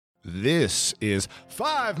This is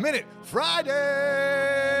 5 Minute Friday!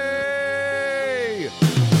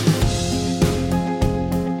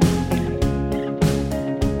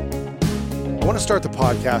 I want to start the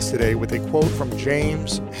podcast today with a quote from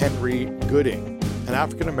James Henry Gooding, an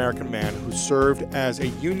African-American man who served as a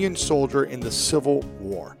Union soldier in the Civil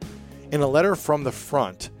War. In a letter from the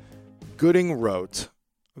front, Gooding wrote,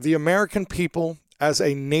 "The American people, as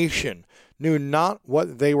a nation, knew not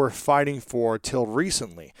what they were fighting for till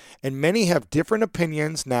recently, and many have different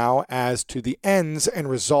opinions now as to the ends and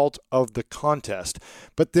result of the contest.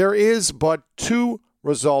 But there is but two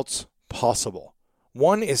results possible.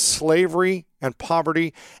 One is slavery and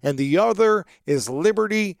poverty, and the other is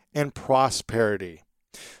liberty and prosperity."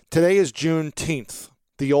 Today is Juneteeth,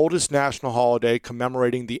 the oldest national holiday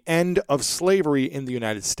commemorating the end of slavery in the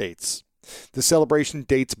United States. The celebration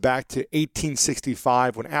dates back to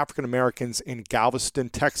 1865 when African Americans in Galveston,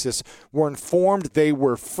 Texas were informed they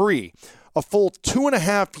were free, a full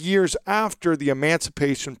 2.5 years after the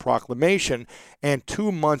Emancipation Proclamation and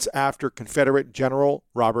 2 months after Confederate General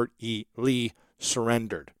Robert E. Lee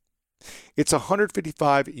surrendered. It's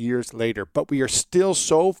 155 years later, but we are still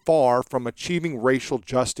so far from achieving racial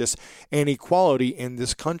justice and equality in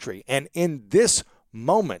this country. And in this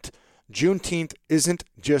moment, Juneteenth isn't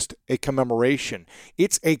just a commemoration.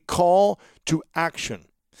 It's a call to action.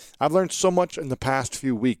 I've learned so much in the past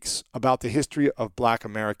few weeks about the history of Black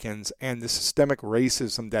Americans and the systemic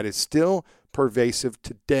racism that is still pervasive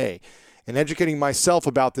today. And educating myself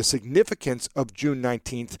about the significance of June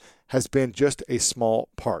 19th has been just a small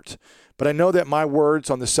part. But I know that my words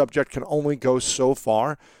on the subject can only go so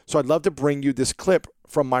far, so I'd love to bring you this clip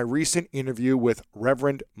from my recent interview with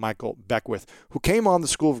Reverend Michael Beckwith, who came on the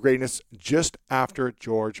School of Greatness just after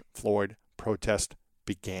George Floyd protest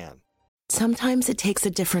began. Sometimes it takes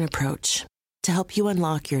a different approach to help you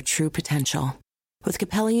unlock your true potential. With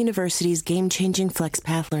Capella University's game-changing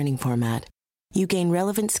FlexPath learning format, you gain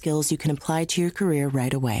relevant skills you can apply to your career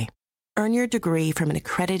right away. Earn your degree from an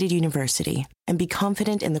accredited university and be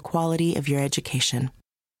confident in the quality of your education.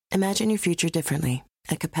 Imagine your future differently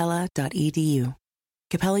at capella.edu.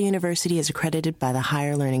 Capella University is accredited by the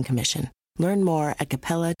Higher Learning Commission. Learn more at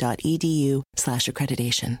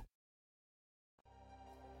capella.edu/accreditation.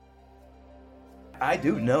 I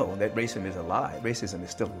do know that racism is alive. Racism is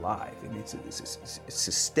still alive. I mean, it's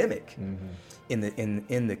systemic in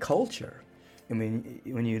the culture. I mean,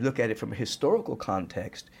 when you look at it from a historical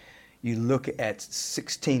context, you look at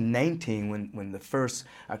 1619 when the first,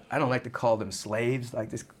 I don't like to call them slaves, like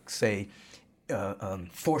to say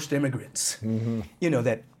forced immigrants, you know,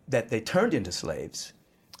 that they turned into slaves,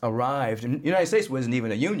 arrived. And the United States wasn't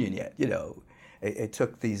even a union yet, you know. It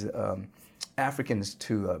took these Africans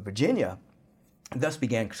to Virginia, and thus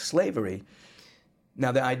began slavery.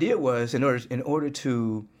 Now the idea was, in order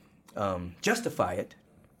to justify it,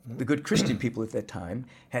 the good Christian people at that time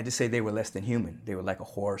had to say they were less than human. They were like a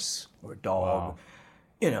horse or a dog,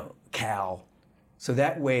 you know, cow. So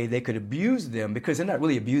that way they could abuse them, because they're not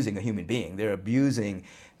really abusing a human being. They're abusing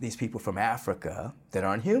these people from Africa that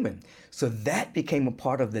aren't human. So that became a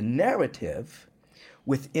part of the narrative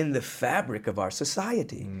within the fabric of our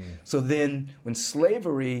society. So then when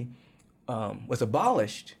slavery was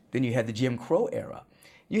abolished, then you had the Jim Crow era.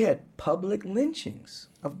 You had public lynchings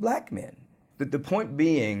of black men. The point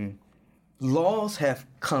being, laws have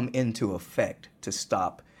come into effect to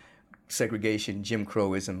stop segregation, Jim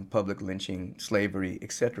Crowism, public lynching, slavery,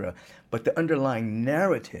 etc. But the underlying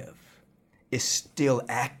narrative is still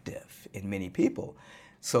active in many people.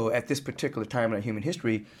 So at this particular time in our human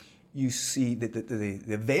history, you see that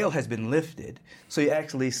the veil has been lifted. So you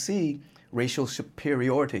actually see racial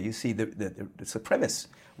superiority. You see the supremacists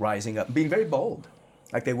rising up, being very bold,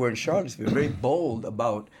 like they were in Charlottesville, very bold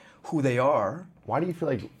about who they are. Why do you feel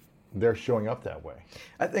like they're showing up that way?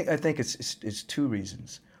 I think it's two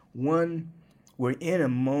reasons. One, we're in a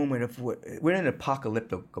moment of we're in an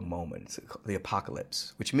apocalyptic moment. It's the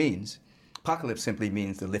apocalypse, which means apocalypse simply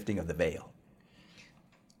means the lifting of the veil.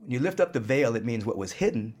 When you lift up the veil, it means what was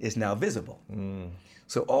hidden is now visible.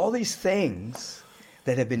 So all these things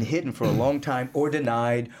that have been hidden for a long time, or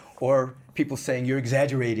denied, or people saying you're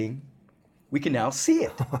exaggerating, we can now see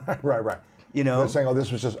it. Right. You know, they're saying, "Oh,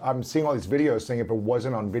 this was just." I'm seeing all these videos saying if it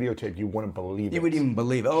wasn't on videotape, you wouldn't believe it. You wouldn't even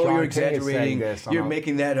believe it. Oh, Sean you're King is exaggerating. this, You're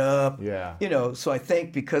making that up. Yeah. You know, so I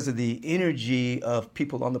think because of the energy of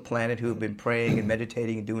people on the planet who have been praying and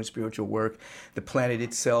meditating and doing spiritual work, the planet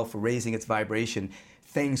itself raising its vibration,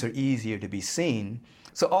 things are easier to be seen.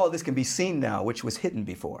 So all of this can be seen now, which was hidden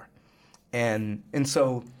before, and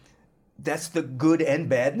so that's the good and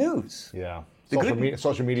bad news. Yeah.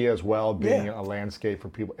 Social media as well, being a landscape for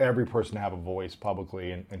people, every person to have a voice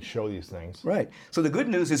publicly and show these things. Right. So the good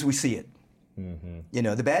news is we see it. You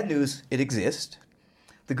know, the bad news, it exists.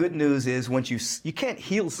 The good news is once you can't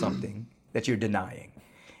heal something that you're denying.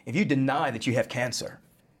 If you deny that you have cancer,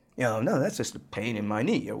 you know, no, that's just a pain in my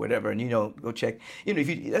knee or whatever, and go check. You know,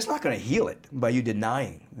 that's not going to heal it by you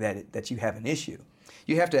denying that you have an issue.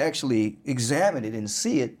 You have to actually examine it and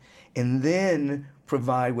see it, and then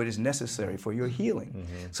provide what is necessary for your healing.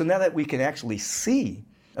 So now that we can actually see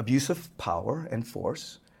abuse of power and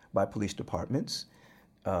force by police departments,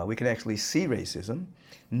 we can actually see racism.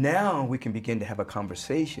 Now we can begin to have a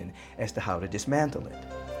conversation as to how to dismantle it.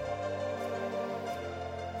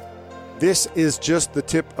 This is just the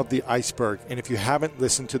tip of the iceberg, and if you haven't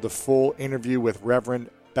listened to the full interview with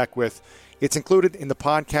Reverend Beckwith, it's included in the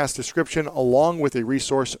podcast description along with a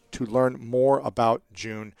resource to learn more about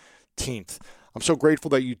Juneteenth. I'm so grateful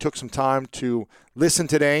that you took some time to listen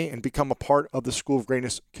today and become a part of the School of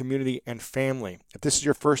Greatness community and family. If this is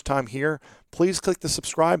your first time here, please click the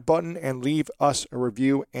subscribe button and leave us a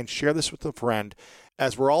review and share this with a friend,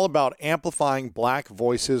 as we're all about amplifying Black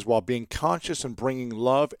voices while being conscious and bringing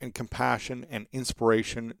love and compassion and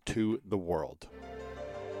inspiration to the world.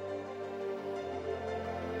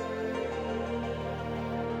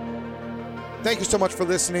 Thank you so much for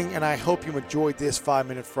listening, and I hope you enjoyed this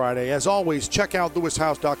 5-Minute Friday. As always, check out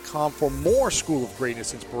lewishouse.com for more School of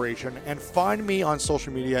Greatness inspiration, and find me on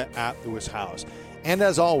social media at Lewis House. And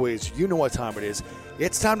as always, you know what time it is.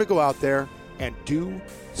 It's time to go out there and do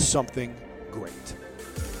something great.